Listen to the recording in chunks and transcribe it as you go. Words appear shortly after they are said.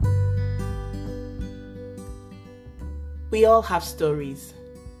We all have stories.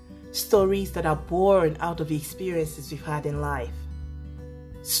 Stories that are born out of the experiences we've had in life.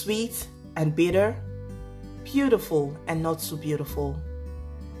 Sweet and bitter, beautiful and not so beautiful.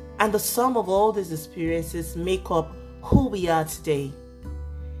 And the sum of all these experiences make up who we are today.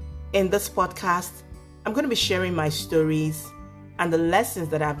 In this podcast, I'm going to be sharing my stories and the lessons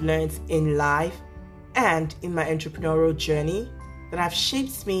that I've learned in life and in my entrepreneurial journey that have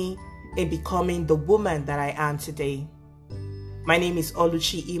shaped me in becoming the woman that I am today. My name is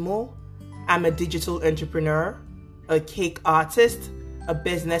Oluchi Imoh. I'm a digital entrepreneur, a cake artist, a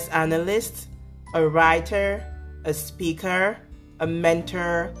business analyst, a writer, a speaker, a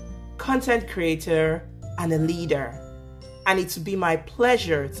mentor, content creator, and a leader. And it will be my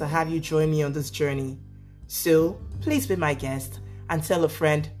pleasure to have you join me on this journey. So please be my guest and tell a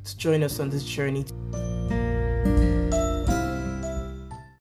friend to join us on this journey.